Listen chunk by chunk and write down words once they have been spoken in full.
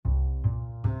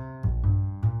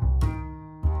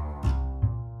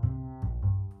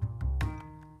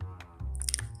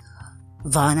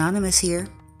Von Anonymous here.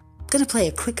 Gonna play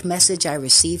a quick message I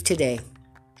received today.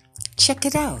 Check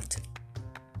it out.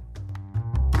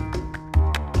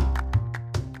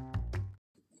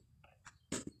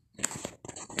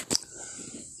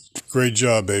 Great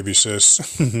job, baby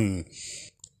sis. You're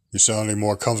sounding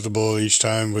more comfortable each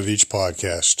time with each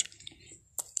podcast.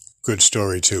 Good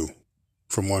story, too.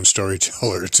 From one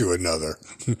storyteller to another.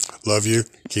 Love you.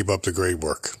 Keep up the great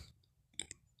work.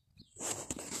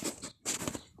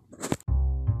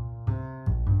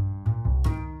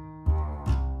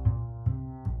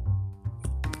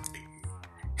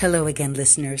 Hello again,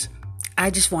 listeners. I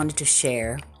just wanted to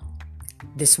share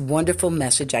this wonderful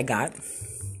message I got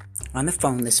on the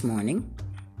phone this morning.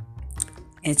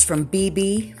 And it's from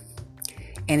BB,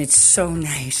 and it's so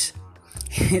nice.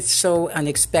 It's so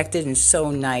unexpected and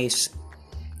so nice.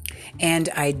 And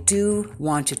I do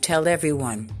want to tell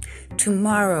everyone,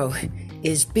 tomorrow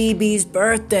is BB's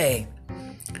birthday.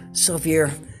 So if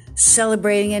you're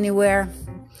celebrating anywhere,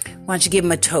 why don't you give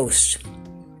him a toast?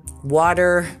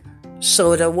 Water,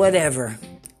 soda, whatever.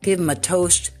 Give him a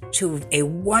toast to a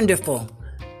wonderful,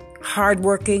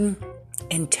 hardworking,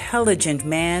 intelligent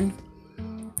man,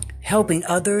 helping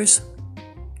others.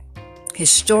 His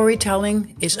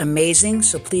storytelling is amazing,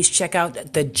 so please check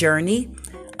out The Journey,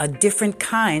 a different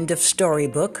kind of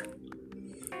storybook.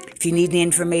 If you need any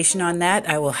information on that,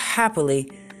 I will happily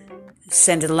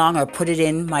send it along or put it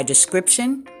in my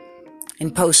description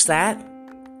and post that,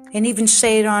 and even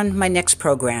say it on my next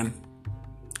program.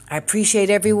 I appreciate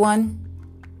everyone,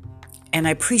 and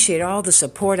I appreciate all the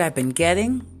support I've been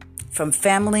getting from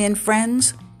family and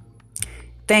friends.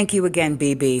 Thank you again,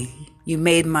 BB. You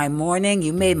made my morning.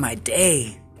 You made my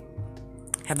day.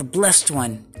 Have a blessed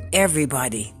one,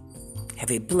 everybody.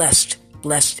 Have a blessed,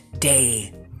 blessed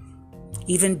day.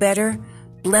 Even better,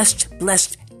 blessed,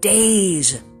 blessed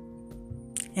days.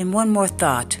 And one more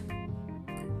thought.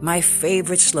 My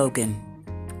favorite slogan.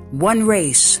 One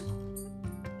race.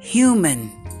 Human.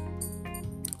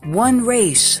 One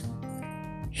race.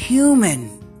 Human.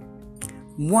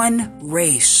 One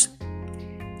race.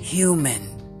 Human.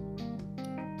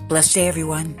 Blessed day,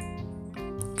 everyone.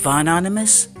 Von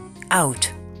Anonymous,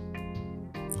 out.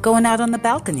 Going out on the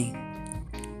balcony.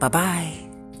 Bye-bye.